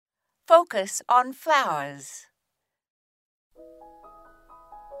focus on flowers.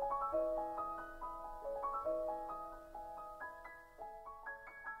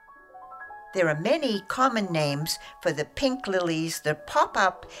 There are many common names for the pink lilies that pop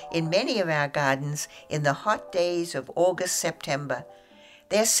up in many of our gardens in the hot days of August-September.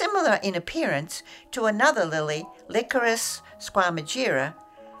 They're similar in appearance to another lily, Licorice squamigera,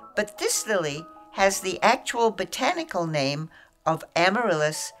 but this lily has the actual botanical name of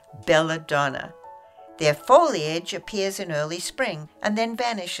Amaryllis belladonna. Their foliage appears in early spring and then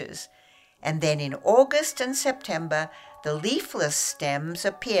vanishes, and then in August and September the leafless stems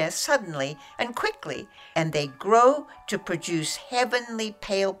appear suddenly and quickly, and they grow to produce heavenly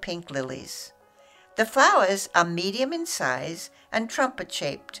pale pink lilies. The flowers are medium in size and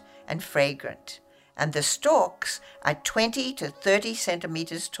trumpet-shaped and fragrant, and the stalks are 20 to 30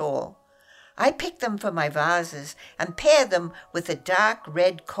 centimeters tall. I pick them for my vases and pair them with a dark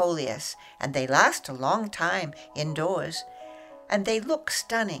red coleus, and they last a long time indoors, and they look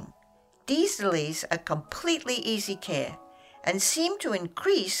stunning. These lilies are completely easy care and seem to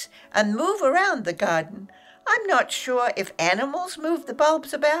increase and move around the garden. I'm not sure if animals move the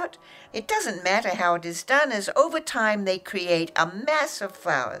bulbs about. It doesn't matter how it is done, as over time they create a mass of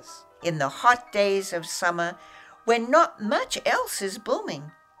flowers in the hot days of summer when not much else is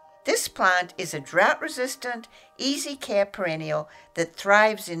blooming. This plant is a drought-resistant, easy-care perennial that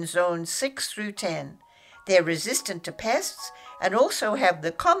thrives in zones 6 through 10. They're resistant to pests and also have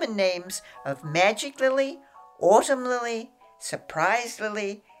the common names of magic lily, autumn lily, surprise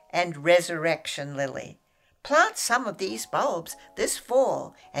lily, and resurrection lily. Plant some of these bulbs this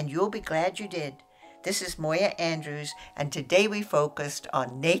fall, and you'll be glad you did. This is Moya Andrews, and today we focused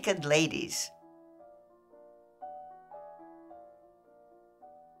on naked ladies.